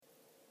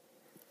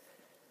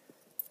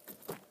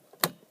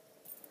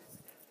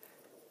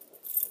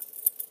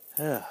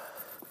Ugh.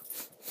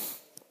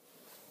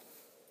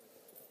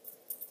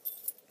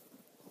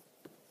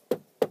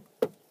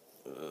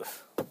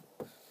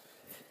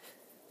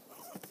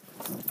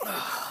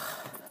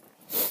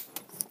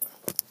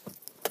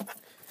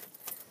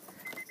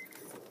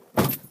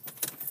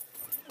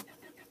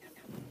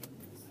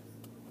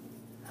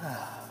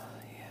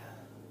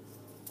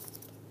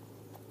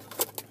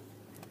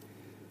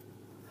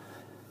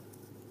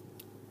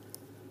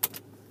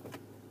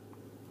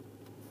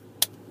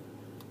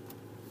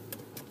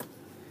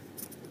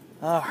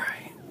 All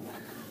right.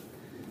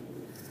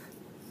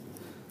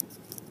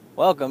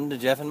 Welcome to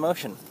Jeff in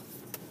Motion.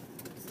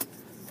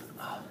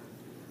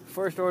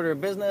 First order of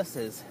business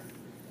is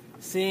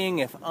seeing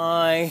if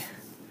I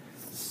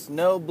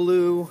snow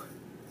blew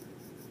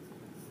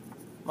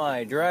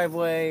my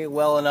driveway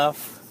well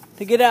enough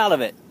to get out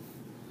of it.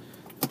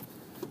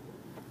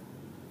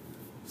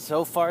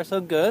 So far,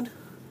 so good.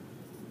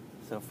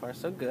 So far,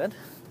 so good.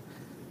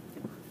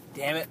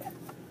 Damn it.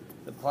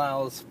 The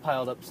plows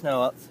piled up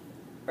snow up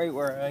right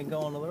where I go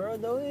on the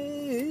road, though.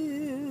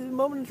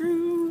 Moment of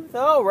truth.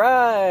 All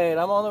right,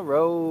 I'm on the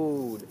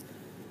road.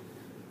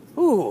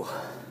 Ooh.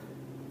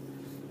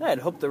 I'd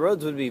hoped the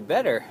roads would be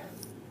better.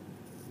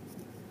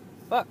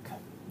 Fuck.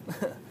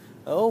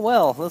 Oh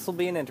well, this will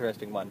be an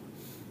interesting one.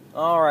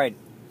 All right.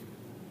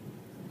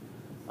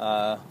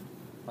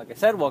 Like I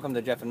said, welcome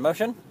to Jeff in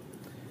Motion.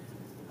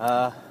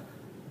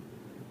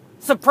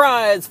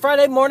 Surprise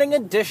Friday morning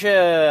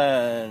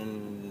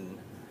edition.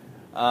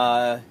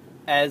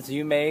 As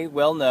you may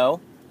well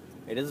know,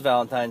 it is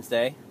Valentine's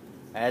Day,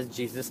 as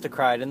Jesus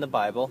decried in the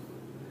Bible.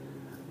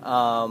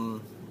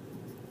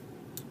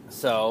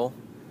 So,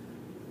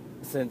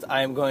 since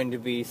I am going to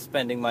be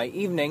spending my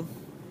evening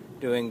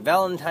doing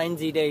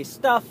Valentine's Day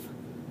stuff,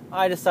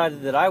 I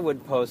decided that I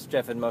would post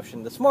Jeff in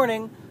Motion this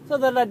morning so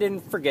that I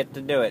didn't forget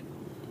to do it.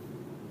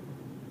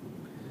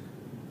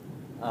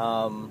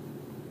 My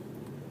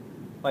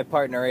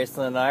partner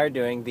Aislinn and I are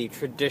doing the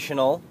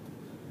traditional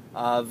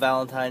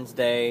Valentine's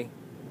Day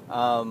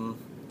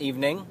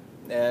evening.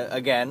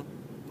 Again,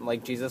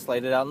 like Jesus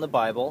laid it out in the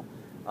Bible.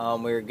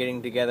 We're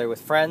getting together with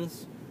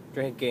friends,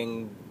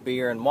 drinking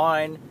beer and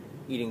wine,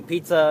 eating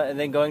pizza, and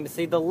then going to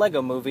see the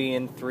Lego Movie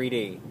in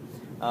 3D.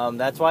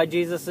 That's why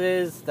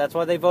that's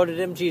why they voted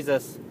him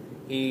Jesus.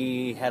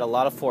 He had a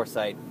lot of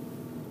foresight.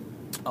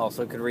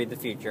 Also could read the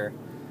future.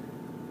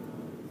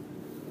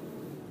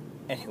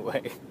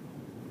 Anyway.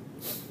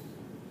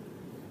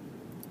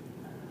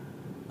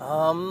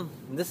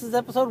 This is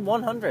episode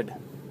 100.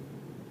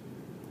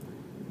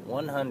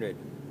 100.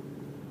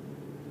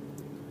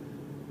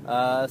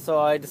 So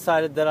I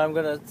decided that I'm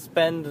going to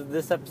spend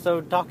this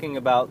episode talking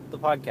about the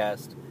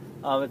podcast.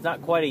 It's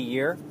not quite a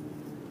year.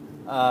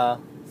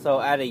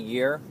 So at a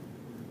year,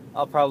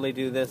 I'll probably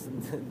do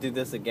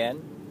this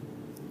again.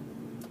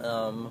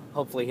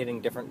 Hopefully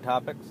hitting different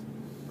topics.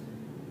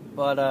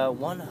 But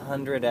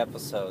 100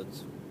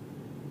 episodes.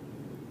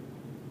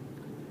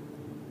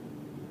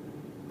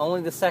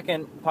 Only the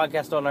second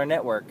podcast on our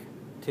network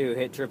to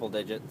hit triple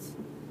digits.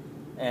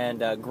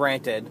 And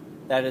granted,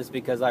 that is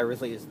because I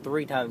release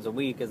 3 times a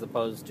week as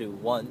opposed to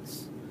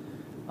once.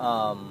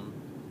 But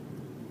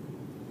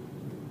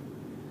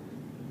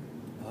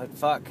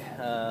fuck.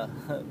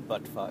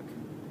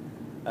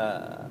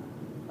 I'm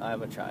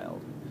a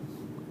child.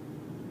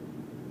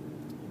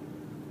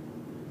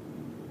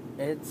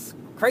 It's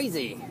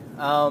crazy.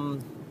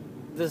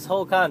 This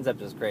whole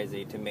concept is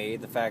crazy to me.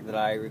 The fact that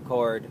I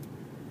record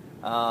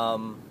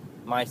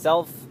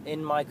myself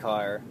in my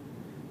car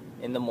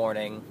in the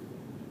morning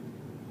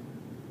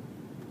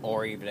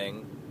or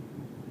evening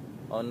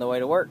on the way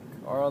to work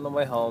or on the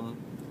way home,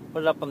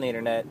 put it up on the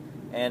internet,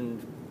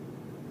 and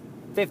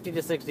 50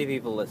 to 60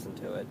 people listen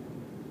to it.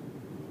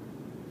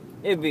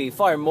 It'd be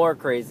far more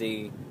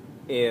crazy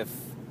if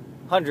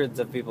hundreds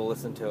of people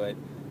listen to it,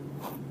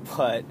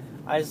 but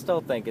I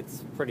still think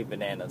it's pretty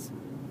bananas.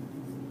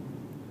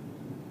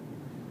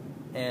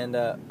 And,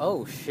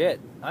 oh shit,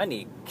 I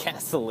need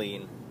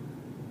gasoline.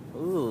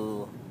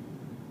 Ooh.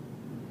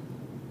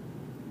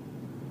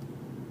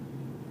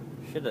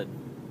 Should've...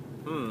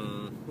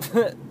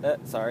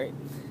 sorry.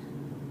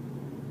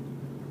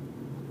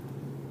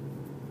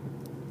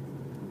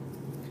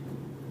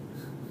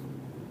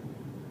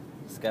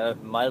 Just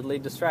got mildly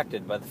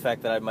distracted by the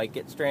fact that I might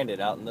get stranded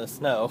out in the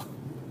snow.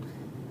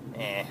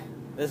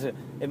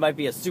 It might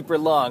be a super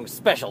long,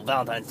 special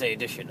Valentine's Day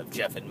edition of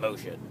Jeff in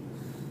Motion.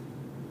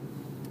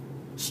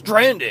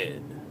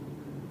 Stranded!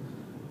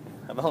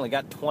 I've only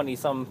got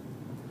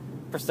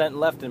 20-some%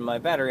 left in my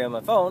battery on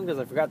my phone because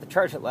I forgot to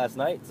charge it last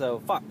night, so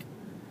fuck.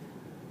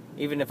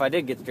 Even if I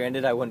did get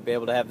stranded, I wouldn't be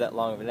able to have that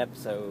long of an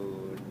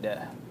episode.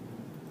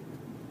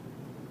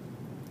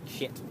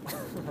 Shit.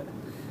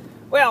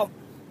 Well,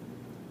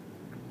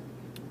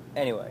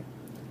 anyway,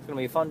 it's going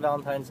to be a fun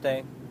Valentine's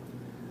Day.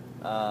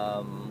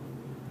 I've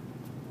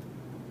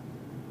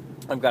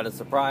got a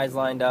surprise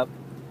lined up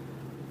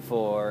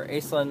for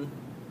Aislinn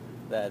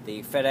that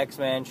the FedEx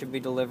man should be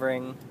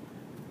delivering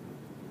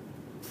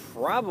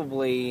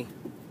probably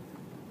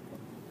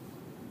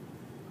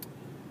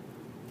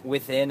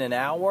within an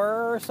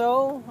hour or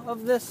so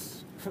of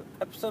this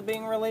episode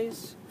being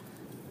released.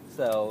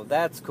 So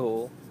that's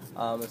cool,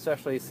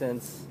 especially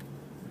since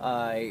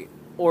I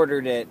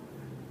ordered it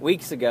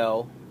weeks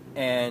ago,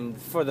 and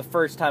for the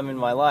first time in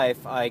my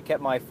life, I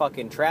kept my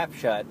fucking trap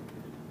shut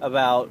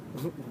about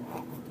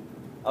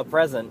a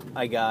present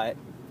I got,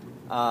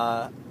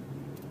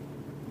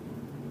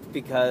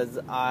 because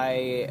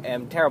I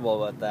am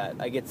terrible about that.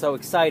 I get so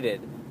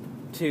excited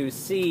to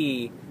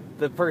see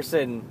the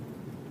person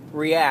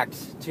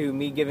react to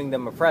me giving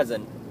them a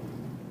present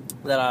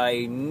that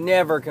I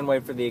never can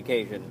wait for the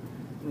occasion.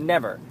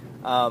 Never.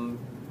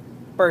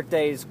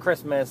 Birthdays,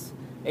 Christmas.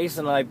 Ace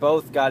and I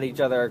both got each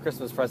other our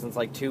Christmas presents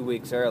like 2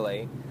 weeks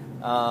early.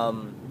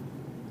 Well,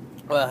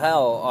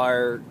 hell,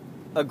 our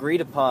agreed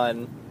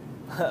upon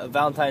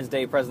Valentine's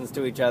Day presents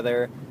to each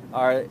other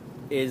are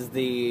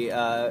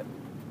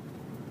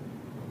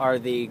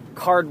the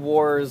Card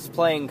Wars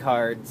playing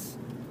cards,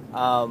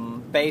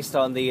 based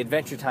on the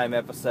Adventure Time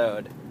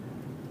episode,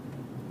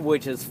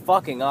 which is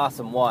fucking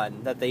awesome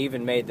one, that they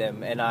even made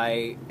them, and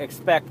I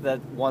expect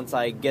that once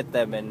I get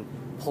them and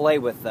play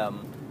with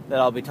them, that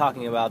I'll be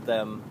talking about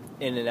them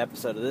in an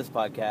episode of this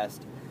podcast,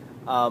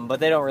 but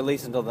they don't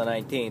release until the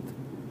 19th,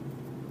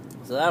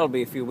 so that'll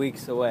be a few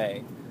weeks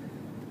away.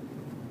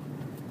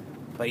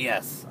 But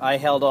yes, I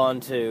held on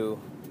to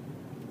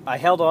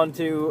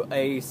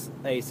a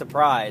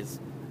surprise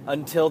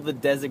until the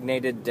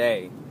designated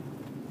day.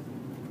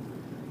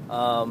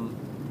 And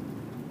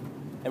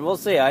we'll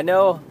see. I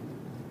know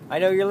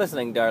you're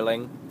listening,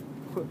 darling.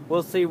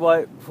 We'll see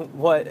what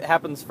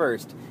happens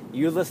first.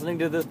 You listening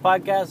to this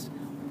podcast,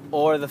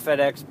 or the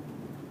FedEx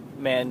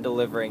man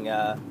delivering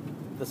the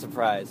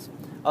surprise.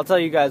 I'll tell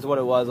you guys what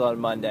it was on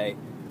Monday,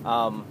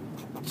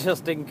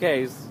 just in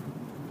case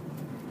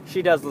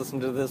she does listen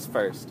to this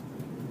first.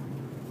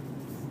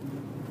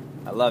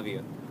 I love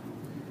you.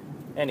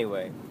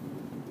 Anyway.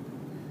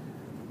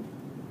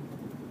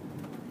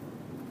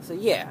 So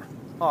yeah,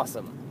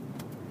 awesome.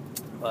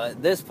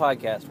 This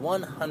podcast,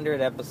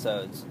 100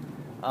 episodes.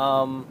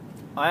 I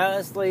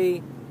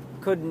honestly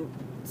couldn't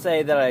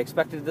say that I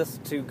expected this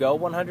to go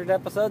 100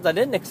 episodes. I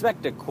didn't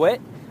expect to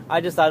quit. I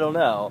don't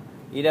know.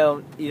 You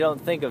don't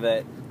think of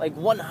it like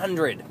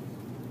 100.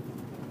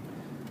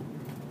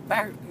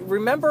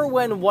 Remember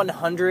when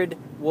 100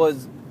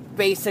 was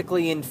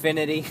basically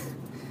infinity?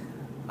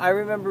 I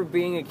remember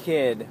being a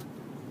kid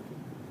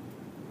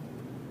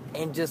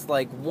and just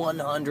like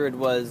 100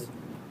 was,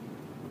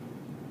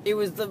 it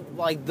was the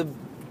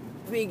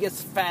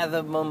biggest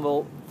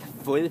fathomable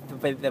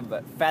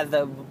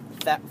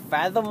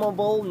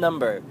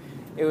number.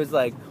 It was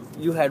like,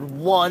 you had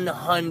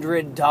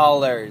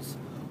 $100.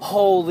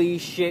 Holy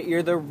shit,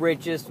 you're the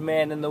richest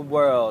man in the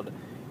world.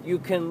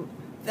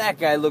 That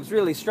guy looks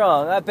really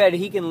strong. I bet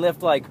he can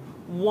lift like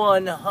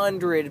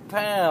 100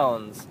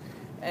 pounds.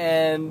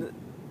 And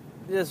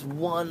just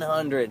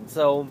 100.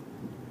 So,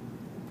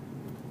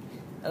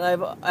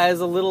 and as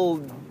a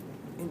little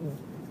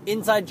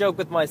inside joke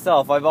with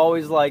myself, I've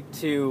always liked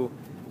to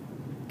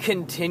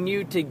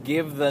continue to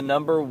give the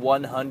number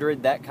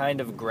 100 that kind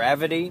of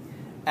gravity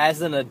as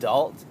an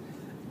adult.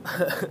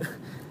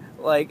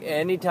 Like,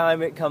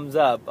 anytime it comes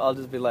up, I'll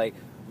just be like,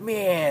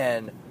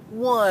 man,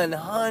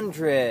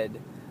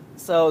 100.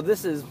 So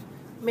this is,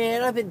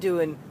 man, I've been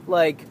doing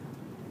like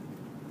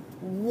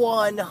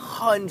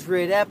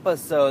 100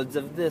 episodes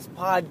of this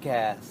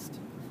podcast.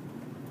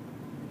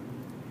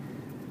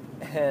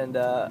 And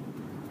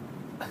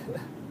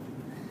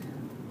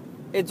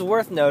it's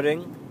worth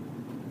noting,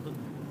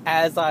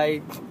 as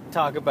I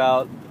talk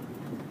about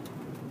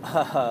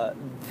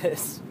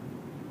this,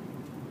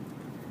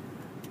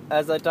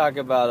 as I talk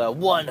about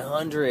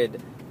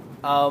 100,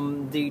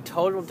 the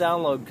total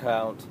download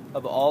count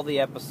of all the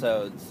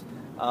episodes,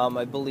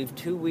 I believe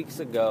 2 weeks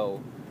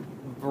ago,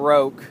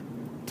 broke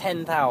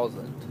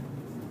 10,000.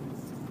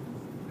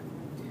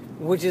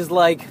 Which is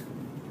like,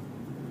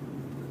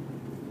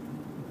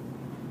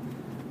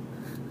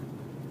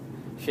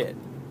 shit,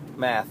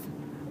 math.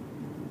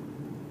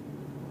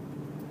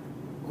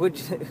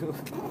 Which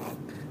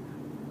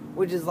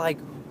is like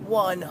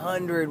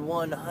 100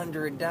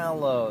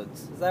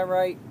 downloads. Is that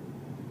right?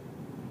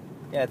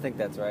 Yeah, I think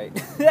that's right.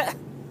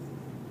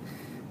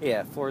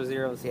 Yeah, 4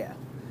 zeros, yeah.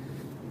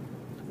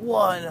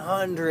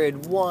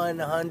 100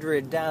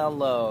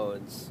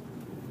 downloads.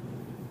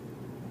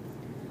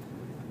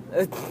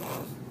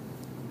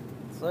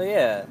 So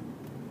yeah,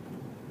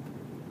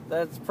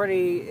 that's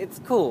it's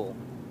cool.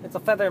 It's a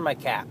feather in my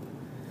cap.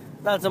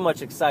 Not so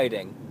much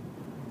exciting,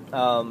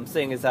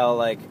 seeing as how,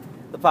 like,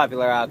 the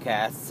popular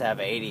Outcasts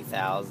have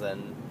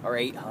 80,000, or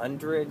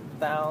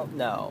 800,000,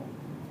 no,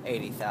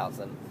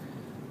 80,000.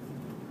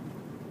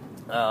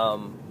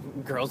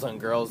 Girls on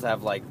Girls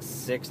have like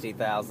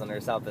 60,000 or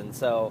something,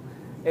 so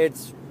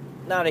it's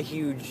not a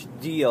huge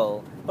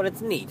deal, but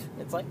it's neat.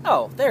 It's like,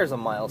 oh, there's a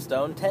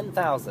milestone,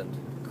 10,000.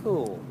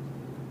 Cool.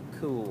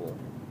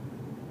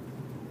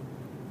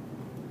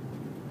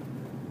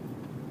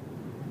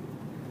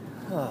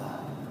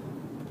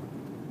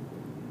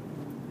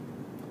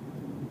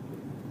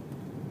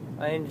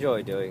 I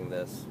enjoy doing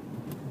this.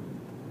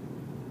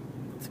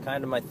 It's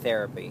kind of my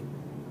therapy.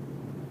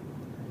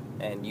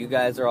 And you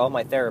guys are all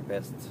my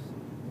therapists.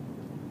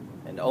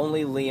 And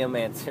only Liam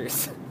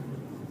answers.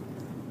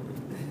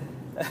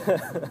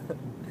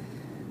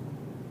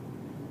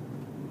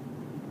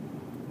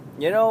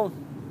 You know,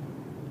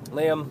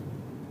 Liam,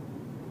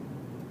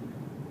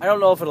 I don't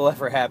know if it'll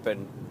ever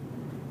happen,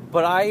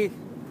 but I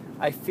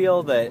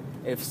feel that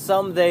if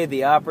someday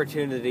the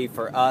opportunity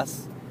for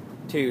us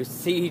to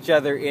see each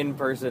other in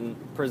person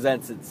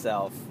presents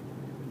itself,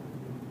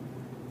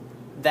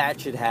 that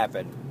should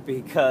happen,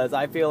 because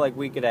I feel like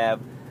we could have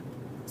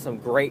some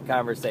great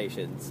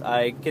conversations.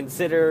 I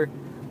consider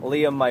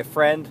Liam my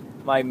friend.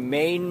 My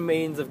main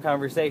means of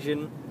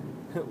conversation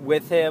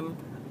with him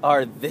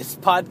are this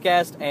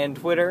podcast and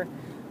Twitter,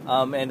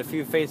 and a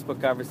few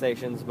Facebook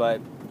conversations,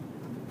 but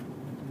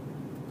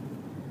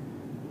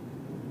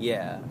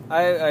yeah,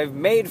 I've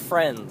made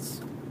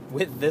friends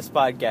with this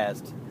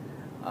podcast.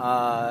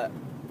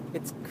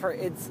 It's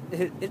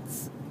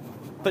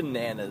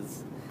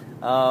bananas.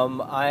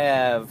 I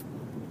have.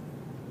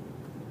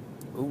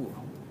 Ooh.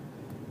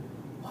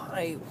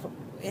 Why?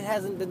 It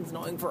hasn't been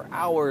snowing for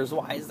hours.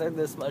 Why is there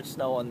this much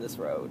snow on this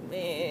road?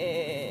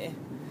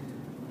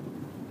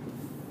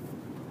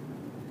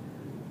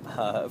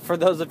 For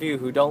those of you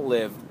who don't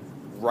live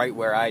right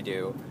where I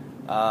do,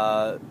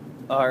 our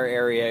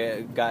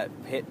area got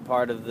hit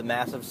part of the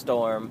massive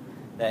storm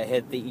that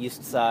hit the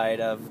east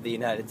side of the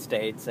United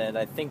States, and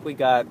I think we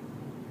got,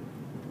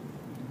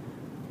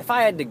 if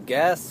I had to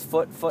guess,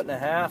 foot and a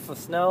half of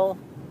snow,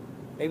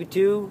 maybe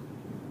 2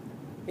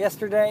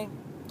 yesterday.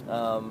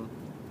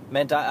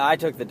 Meant I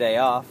took the day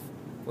off,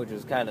 which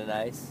was kind of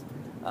nice.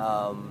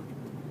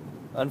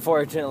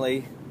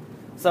 Unfortunately,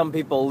 some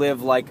people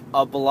live like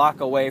a block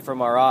away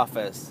from our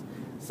office,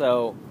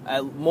 so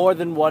more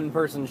than one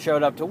person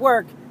showed up to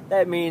work.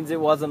 That means it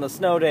wasn't a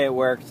snow day at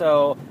work,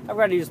 so I've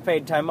got to use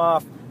paid time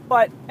off.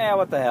 But,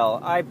 what the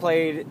hell. I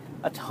played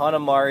a ton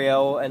of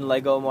Mario and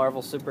Lego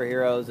Marvel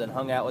Superheroes and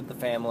hung out with the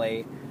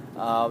family. It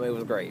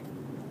was great.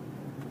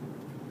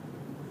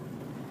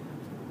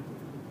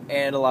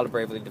 And a lot of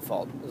Bravely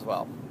Default as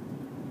well.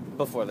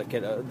 Before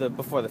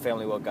the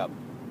family woke up.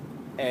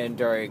 And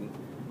during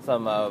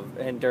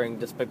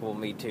Despicable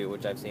Me 2,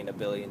 which I've seen a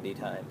billion D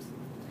times.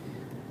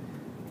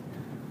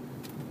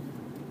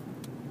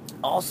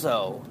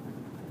 Also,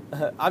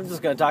 I'm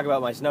just going to talk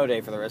about my snow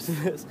day for the rest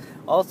of this.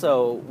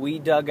 Also, we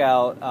dug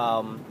out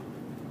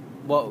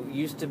what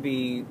used to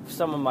be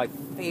some of my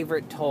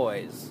favorite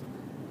toys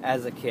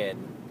as a kid.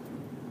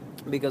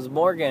 Because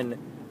Morgan,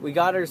 we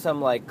got her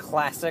some like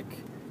classic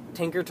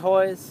Tinker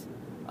toys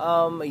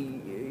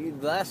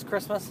last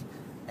Christmas.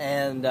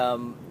 And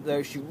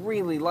she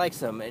really likes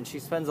them. And she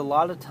spends a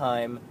lot of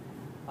time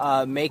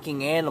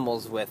making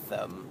animals with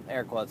them.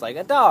 Air quotes, like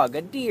a dog,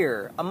 a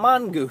deer, a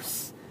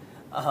mongoose.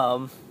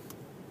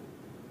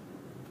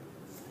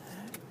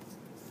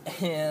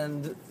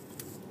 And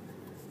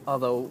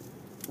although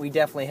we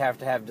definitely have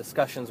to have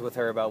discussions with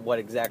her about what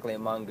exactly a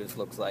mongoose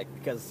looks like,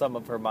 because some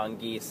of her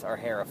mongoose are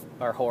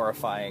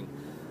horrifying,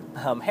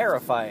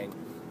 terrifying.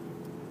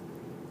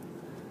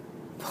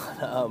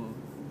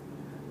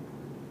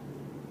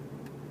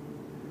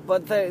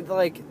 But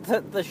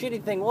the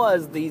shitty thing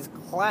was these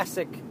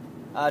classic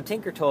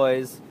Tinker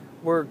toys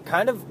were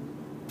kind of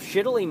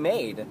shittily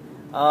made.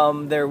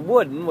 They're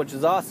wooden, which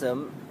is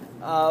awesome.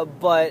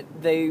 But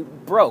they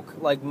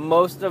broke. Like,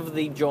 most of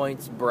the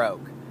joints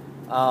broke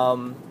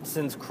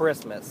since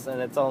Christmas,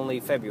 and it's only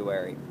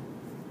February.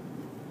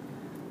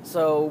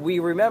 So we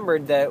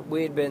remembered that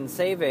we had been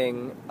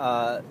saving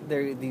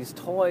these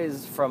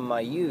toys from my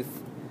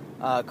youth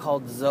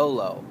called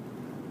Zolo.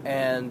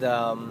 And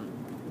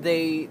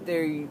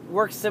they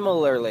work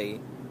similarly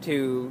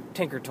to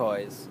Tinker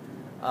Toys,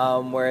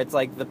 where it's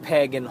like the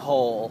peg and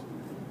hole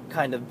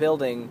kind of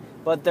building,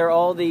 but they're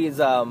all these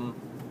how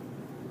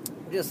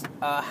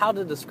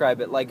to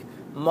describe it, like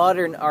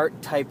modern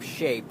art type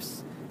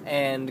shapes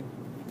and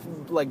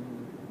like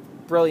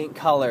brilliant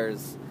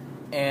colors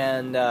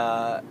and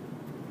and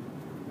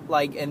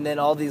then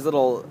all these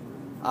little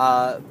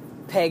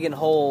peg and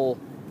hole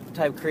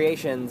type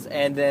creations,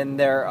 and then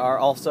there are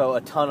also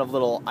a ton of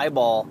little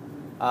eyeball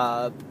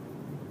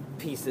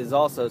pieces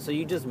also. So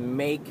you just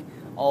make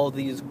all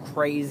these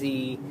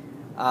crazy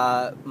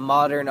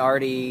modern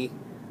arty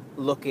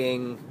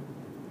looking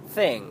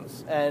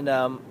things. And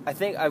I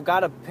think I've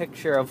got a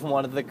picture of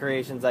one of the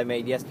creations I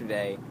made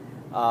yesterday.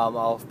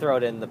 I'll throw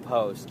it in the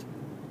post.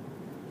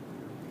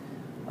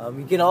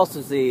 You can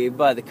also see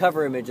by the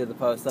cover image of the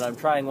post that I'm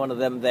trying one of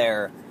them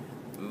there.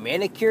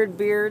 Manicured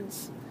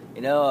beards.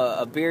 You know,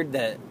 a beard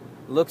that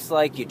looks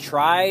like you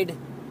tried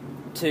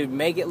to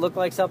make it look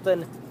like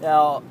something.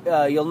 Now,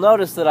 you'll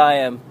notice that I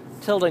am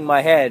tilting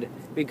my head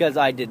because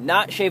I did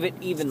not shave it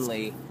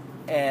evenly,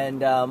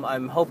 and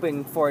I'm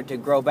hoping for it to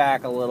grow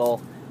back a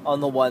little on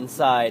the one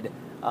side.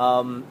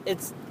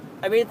 It's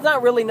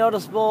not really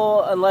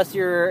noticeable unless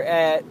you're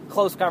at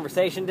close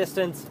conversation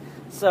distance,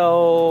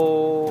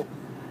 so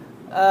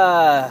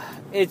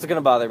it's going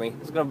to bother me.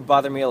 It's going to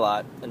bother me a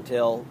lot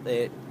until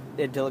it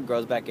until it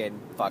grows back in.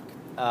 Fuck.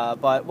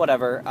 But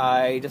whatever.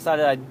 I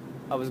decided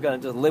I was gonna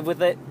just live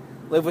with it,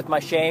 live with my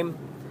shame,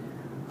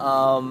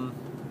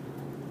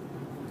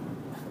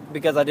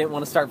 because I didn't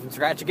want to start from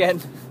scratch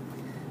again,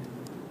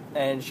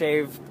 and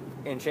shave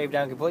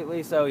down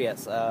completely. So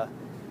yes, a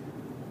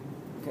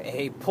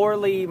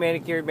poorly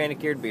manicured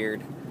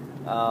beard.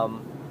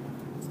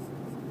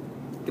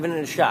 Giving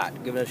it a shot.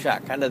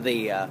 Kind of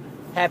the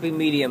happy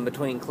medium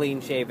between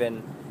clean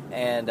shaven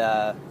and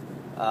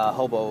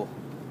hobo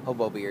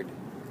beard.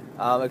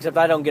 Except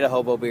I don't get a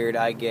hobo beard.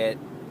 I get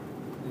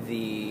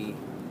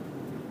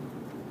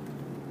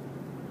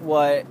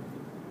what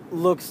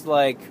looks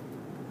like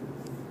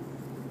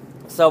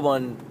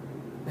someone.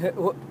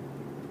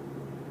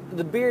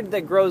 The beard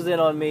that grows in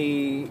on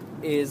me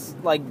is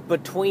like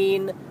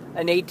between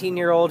an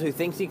 18-year-old who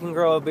thinks he can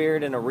grow a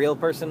beard and a real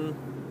person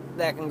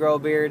that can grow a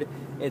beard.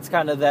 It's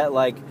kind of that,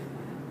 like,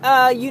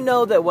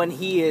 that when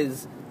he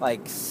is,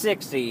 like,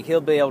 60,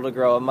 he'll be able to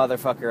grow a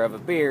motherfucker of a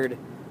beard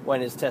when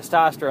his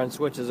testosterone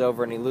switches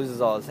over and he loses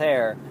all his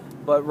hair.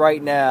 But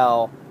right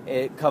now,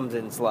 it comes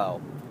in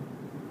slow.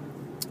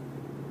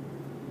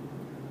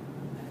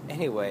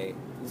 Anyway,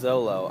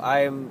 Zolo.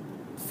 I'm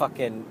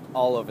fucking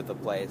all over the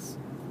place.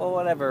 Well,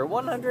 whatever.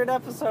 100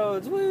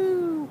 episodes,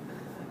 woo!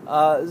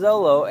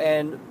 Zolo,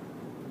 and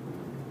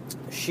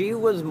she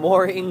was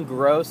more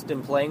engrossed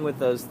in playing with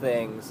those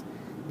things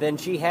than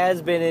she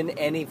has been in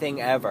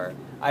anything ever.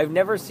 I've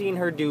never seen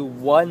her do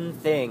one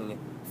thing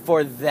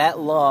for that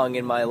long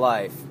in my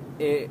life.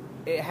 It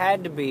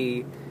had to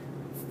be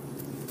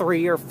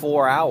 3 or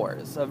 4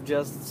 hours of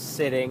just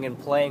sitting and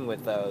playing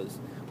with those,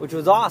 which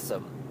was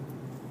awesome.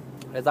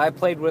 As I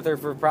played with her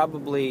for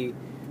probably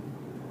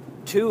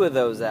 2 of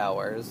those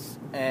hours,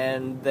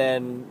 and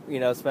then,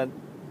 spent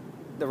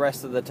the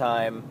rest of the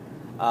time,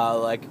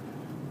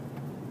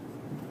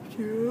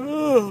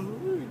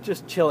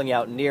 just chilling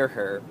out near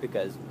her,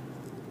 because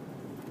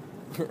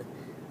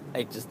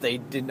they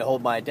didn't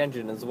hold my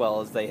attention as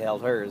well as they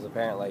held hers,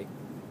 apparently.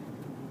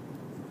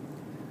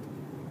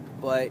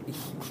 But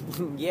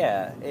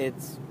yeah,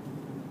 it's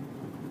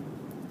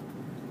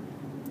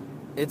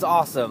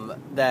awesome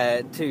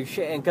that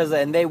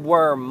and they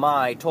were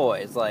my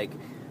toys. Like,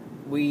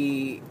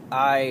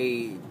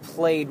 I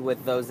played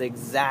with those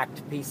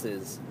exact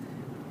pieces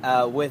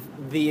with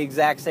the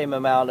exact same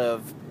amount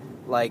of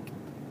like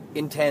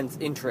intense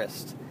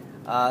interest.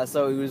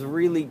 So it was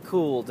really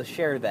cool to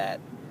share that,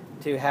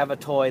 to have a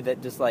toy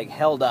that just like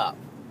held up.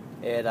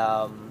 It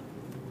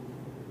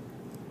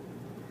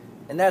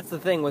and that's the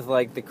thing with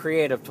like the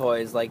creative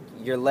toys, like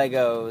your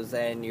Legos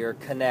and your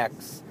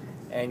K'NEX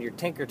and your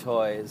Tinker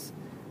Toys.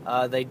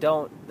 They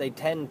don't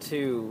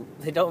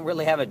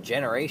really have a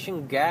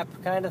generation gap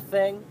kind of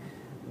thing.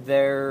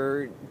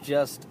 They're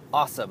just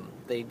awesome.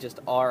 They just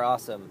are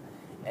awesome.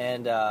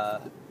 And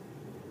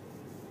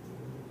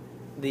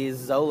these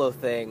Zolo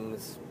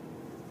things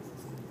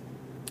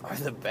are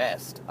the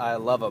best. I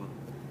love them.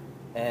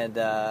 And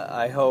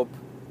I hope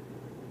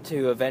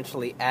to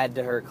eventually add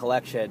to her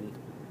collection.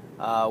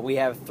 We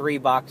have 3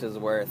 boxes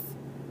worth,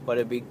 but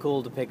it'd be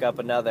cool to pick up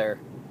another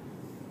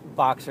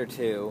box or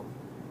 2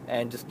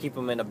 and just keep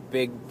them in a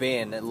big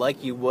bin,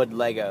 like you would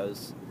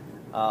Legos,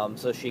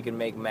 so she can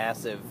make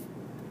massive,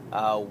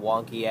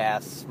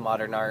 wonky-ass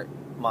modern art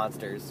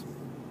monsters.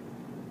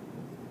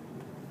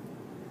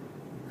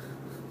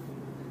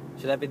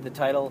 Should that be the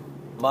title?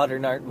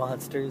 Modern art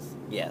monsters?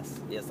 Yes,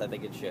 I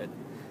think it should.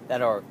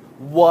 That are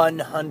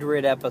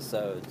 100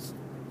 episodes.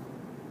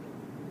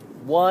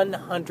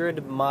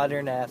 100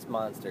 modern-ass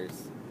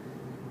monsters.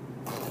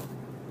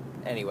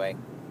 Anyway.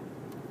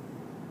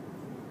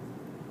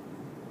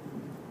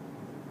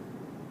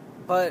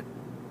 But,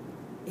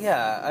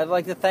 yeah, I'd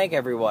like to thank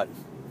everyone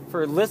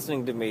for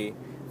listening to me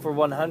for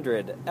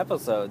 100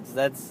 episodes.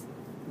 That's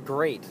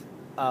great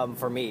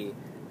for me,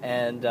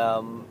 and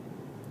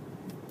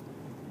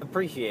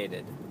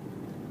appreciated.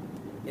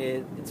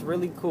 It's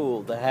really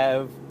cool to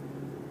have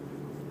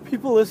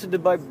people listen to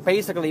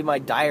basically my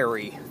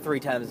diary 3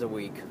 times a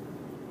week.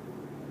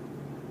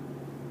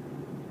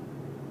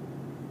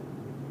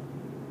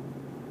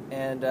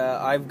 And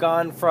I've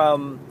gone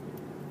from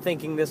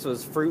thinking this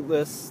was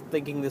fruitless,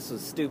 thinking this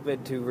was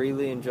stupid, to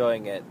really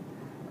enjoying it.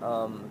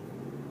 And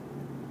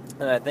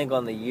I think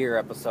on the year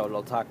episode,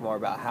 I'll talk more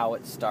about how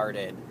it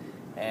started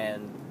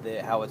and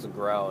how it's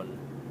grown.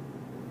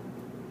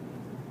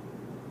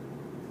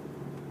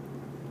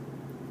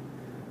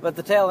 But at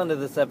the tail end of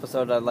this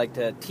episode, I'd like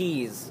to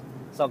tease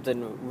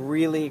something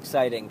really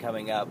exciting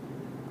coming up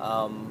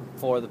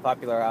for the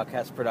Popular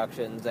Outcast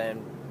Productions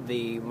and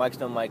the Mike's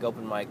No Mike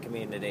open mic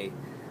community.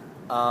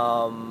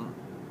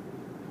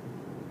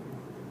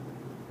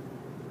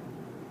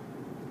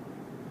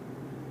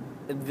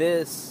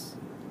 This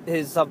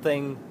is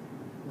something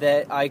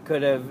that I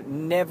could have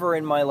never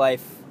in my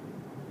life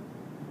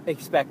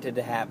expected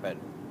to happen.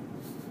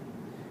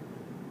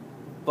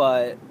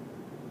 But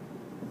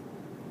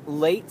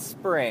late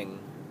spring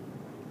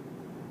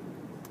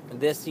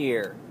this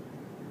year,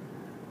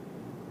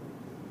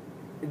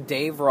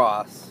 Dave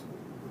Ross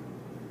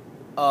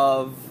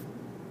of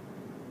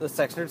the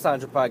Sex Nerd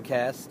Sandra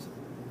podcast,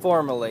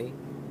 formerly,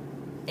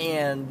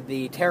 and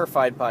the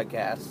Terrified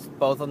podcast,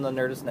 both on the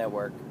Nerdist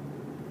Network,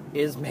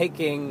 is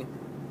making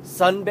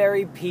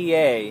Sunbury,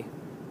 PA,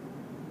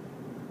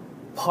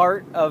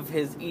 part of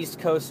his East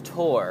Coast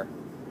tour,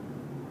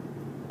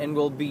 and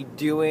will be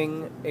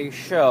doing a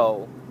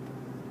show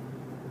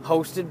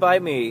hosted by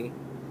me,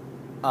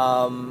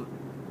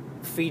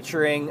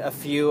 featuring a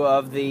few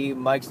of the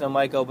Mike's No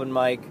Mike open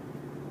mic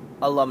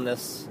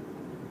alumnus,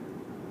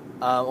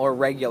 or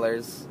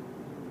regulars,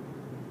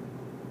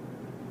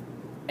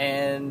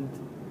 and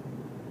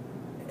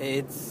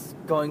it's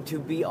going to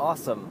be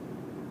awesome.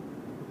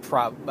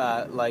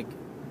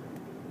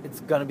 It's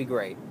gonna be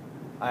great.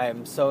 I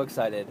am so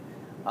excited.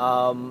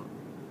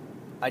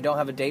 I don't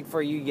have a date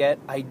for you yet.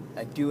 I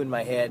do in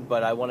my head,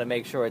 but I want to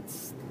make sure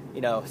it's,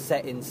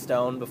 set in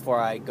stone before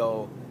I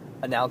go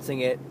announcing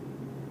it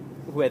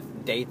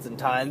with dates and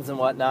times and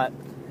whatnot.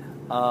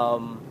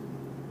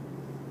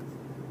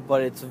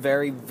 But it's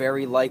very,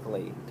 very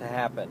likely to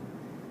happen.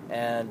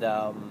 And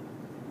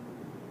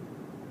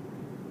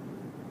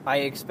I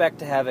expect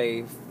to have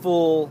a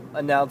full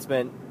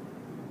announcement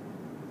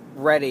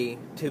ready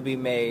to be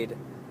made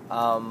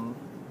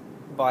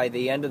by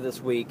the end of this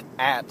week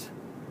at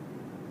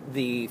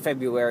the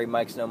February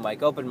Mike's No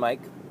Mike open mic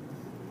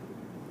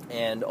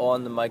and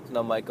on the Mike's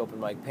No Mike open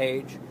mic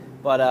page.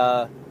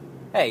 But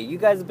hey, you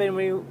guys have been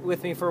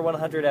with me for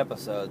 100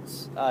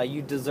 episodes.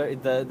 You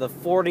deserve the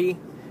 40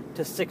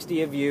 to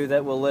 60 of you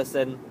that will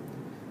listen,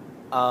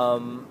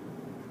 and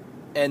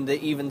the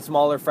even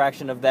smaller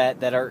fraction of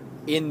that are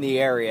in the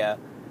area,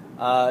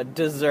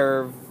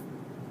 deserve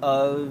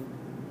a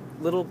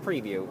little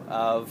preview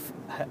of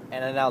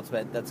an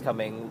announcement that's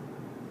coming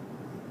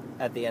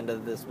at the end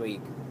of this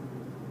week.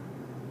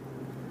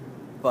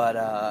 But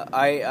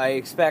I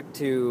expect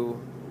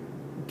to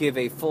give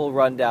a full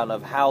rundown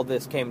of how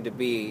this came to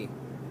be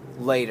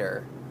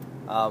later,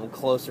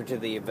 closer to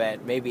the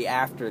event, maybe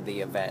after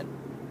the event.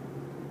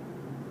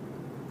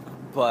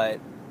 But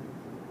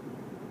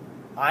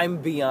I'm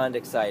beyond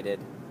excited.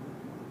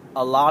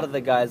 A lot of the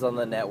guys on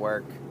the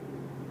network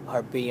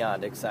are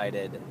beyond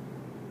excited.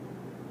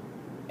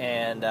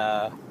 And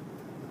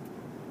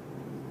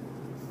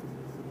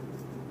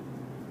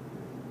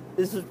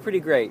this is pretty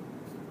great.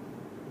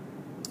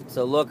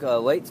 So look,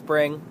 late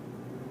spring,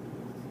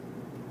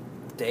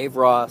 Dave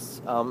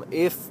Ross.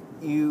 If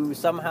you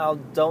somehow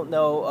don't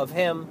know of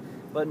him,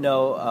 but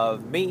know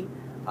of me,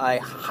 I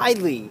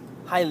highly,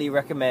 highly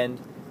recommend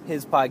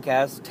his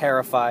podcast,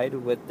 Terrified,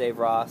 with Dave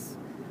Ross.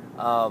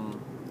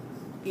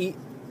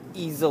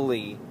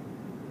 Easily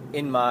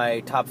in my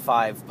top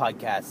 5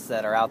 podcasts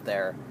that are out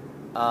there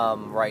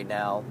right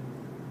now.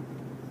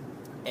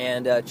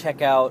 And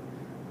check out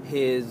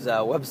his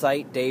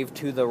website,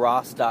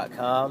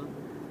 davetotheross.com.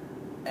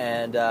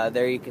 And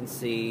there you can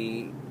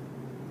see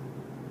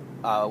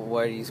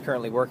what he's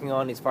currently working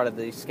on. He's part of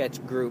the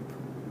sketch group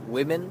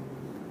Women,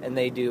 and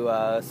they do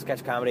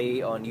sketch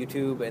comedy on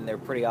YouTube, and they're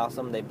pretty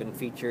awesome. They've been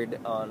featured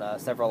on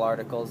several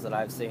articles that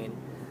I've seen.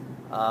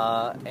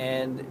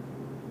 And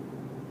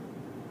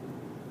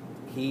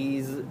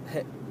he's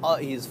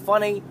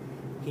funny,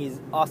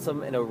 he's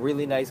awesome, and a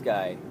really nice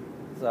guy.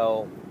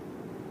 So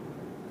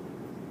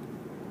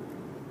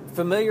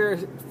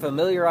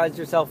familiarize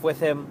yourself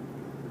with him.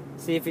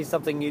 See if he's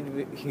something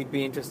you'd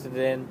be interested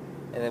in,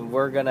 and then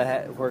we're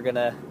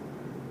gonna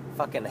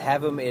fucking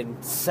have him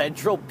in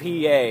Central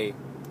PA,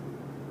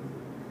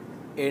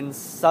 in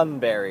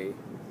Sunbury,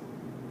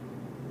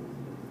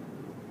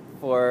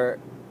 for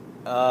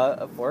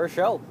a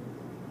show.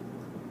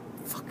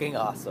 Fucking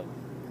awesome!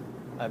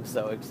 I'm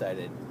so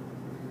excited.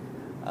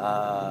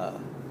 Wow,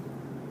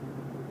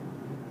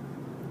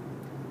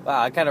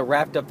 I kind of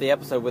wrapped up the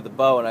episode with a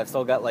bow, and I've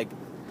still got like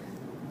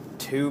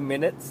 2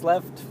 minutes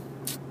left.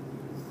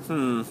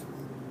 I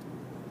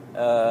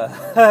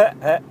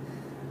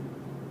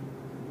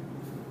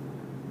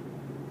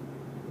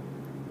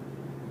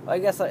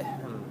guess I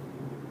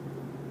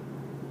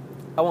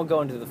won't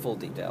go into the full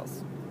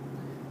details,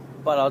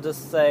 but I'll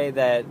just say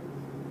that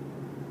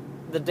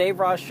the Dave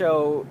Ross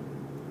Show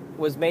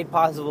was made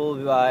possible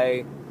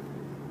by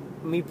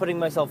me putting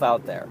myself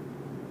out there.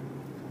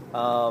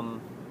 I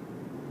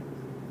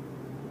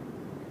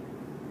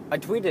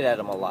tweeted at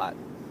him a lot.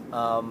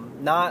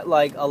 Not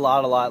like a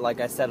lot,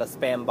 like I said, a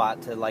spam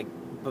bot to like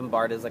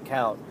bombard his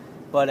account.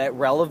 But at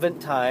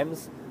relevant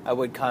times, I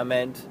would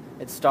comment.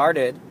 It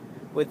started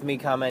with me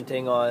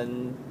commenting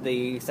on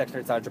the Sex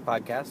Nerd Sandra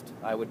podcast.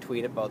 I would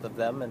tweet at both of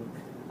them, and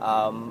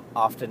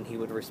often he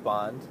would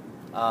respond.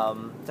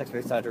 Sex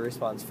Nerd Sandra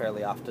responds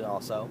fairly often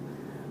also.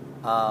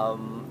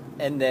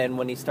 And then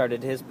when he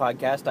started his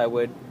podcast, I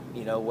would,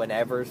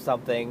 whenever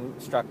something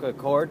struck a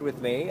chord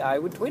with me, I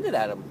would tweet it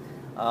at him.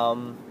 I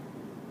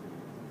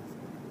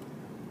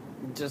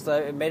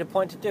made a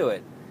point to do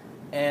it.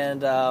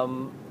 And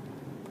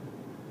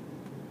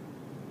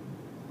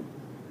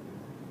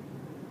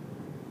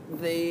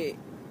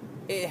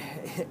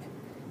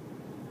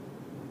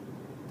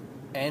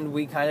and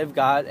we kind of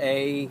got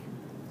a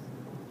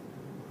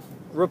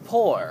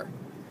rapport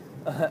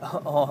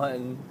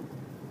on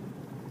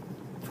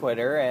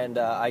Twitter, and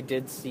I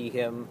did see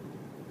him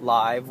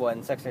live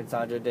when Sexy and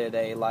Sandra did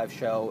a live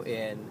show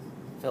in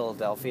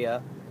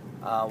Philadelphia.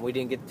 We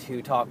didn't get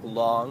to talk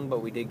long,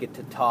 but we did get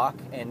to talk,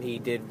 and he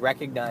did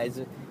recognize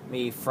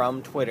me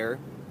from Twitter,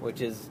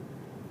 which is,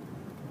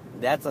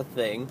 that's a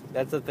thing.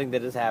 That's a thing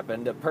that has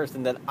happened. A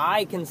person that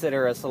I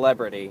consider a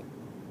celebrity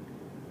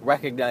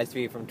recognized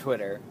me from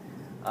Twitter.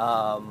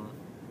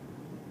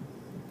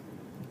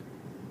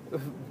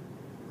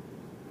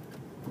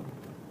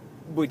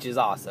 Which is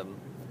awesome.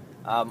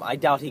 I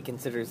doubt he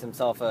considers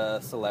himself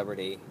a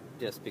celebrity,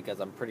 just because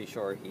I'm pretty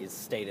sure he's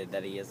stated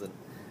that he isn't.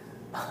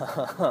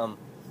 But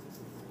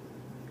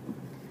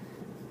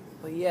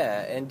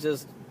yeah, and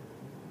just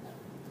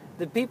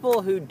the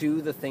people who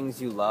do the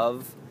things you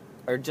love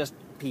are just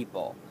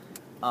people.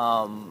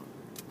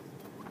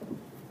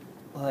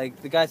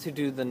 Like the guys who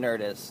do the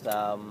Nerdist.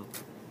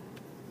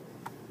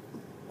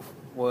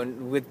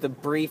 With the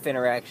brief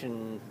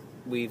interaction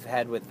we've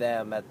had with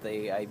them at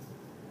I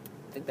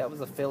think that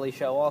was a Philly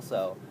show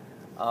also.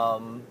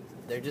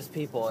 They're just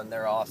people and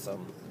they're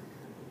awesome.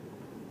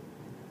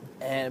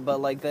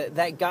 But like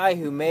that guy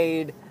who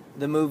made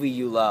the movie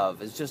you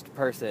love is just a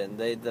person.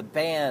 The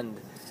band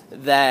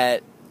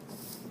that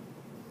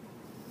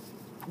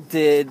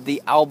did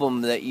the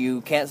album that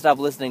you can't stop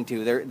listening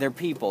to, they're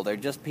people. They're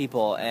just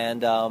people,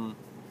 and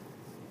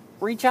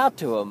reach out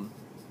to them.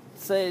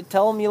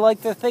 Tell them you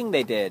like the thing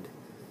they did.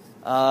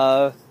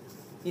 You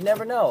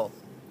never know.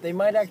 They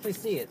might actually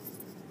see it.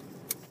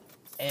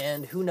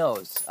 And who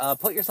knows?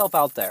 Put yourself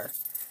out there.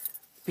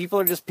 People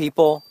are just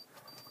people.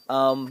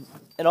 And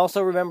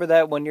also remember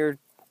that when you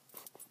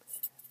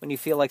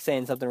feel like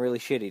saying something really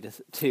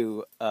shitty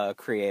to a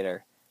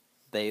creator,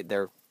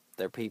 they're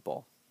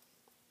people.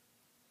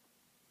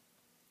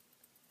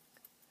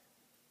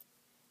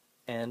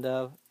 And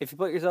if you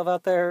put yourself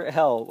out there,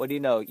 hell, what do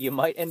you know? You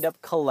might end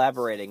up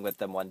collaborating with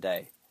them one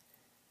day.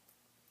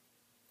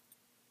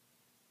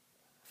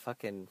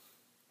 Fucking...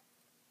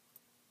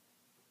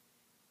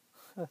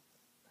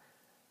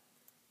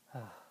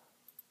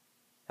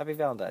 Happy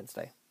Valentine's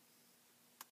Day.